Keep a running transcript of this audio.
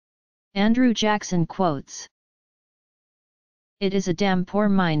Andrew Jackson quotes, "It is a damn poor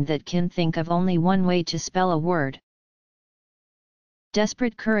mind that can think of only one way to spell a word.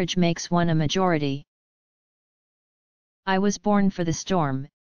 Desperate courage makes one a majority. I was born for the storm,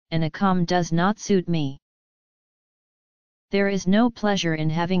 and a calm does not suit me. There is no pleasure in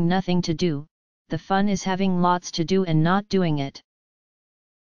having nothing to do, the fun is having lots to do and not doing it.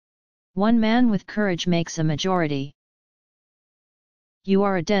 One man with courage makes a majority. You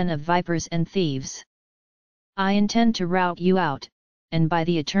are a den of vipers and thieves. I intend to rout you out, and by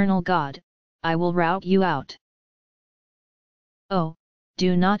the eternal God, I will rout you out. Oh,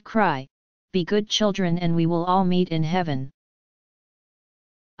 do not cry, be good children and we will all meet in heaven.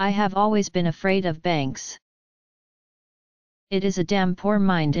 I have always been afraid of banks. It is a damn poor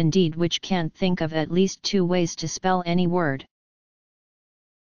mind indeed which can't think of at least 2 ways to spell any word.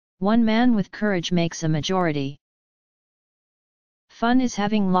 One man with courage makes a majority. Fun is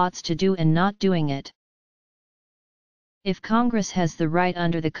having lots to do and not doing it. If Congress has the right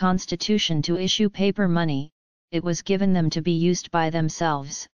under the Constitution to issue paper money, it was given them to be used by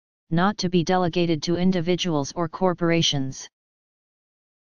themselves, not to be delegated to individuals or corporations.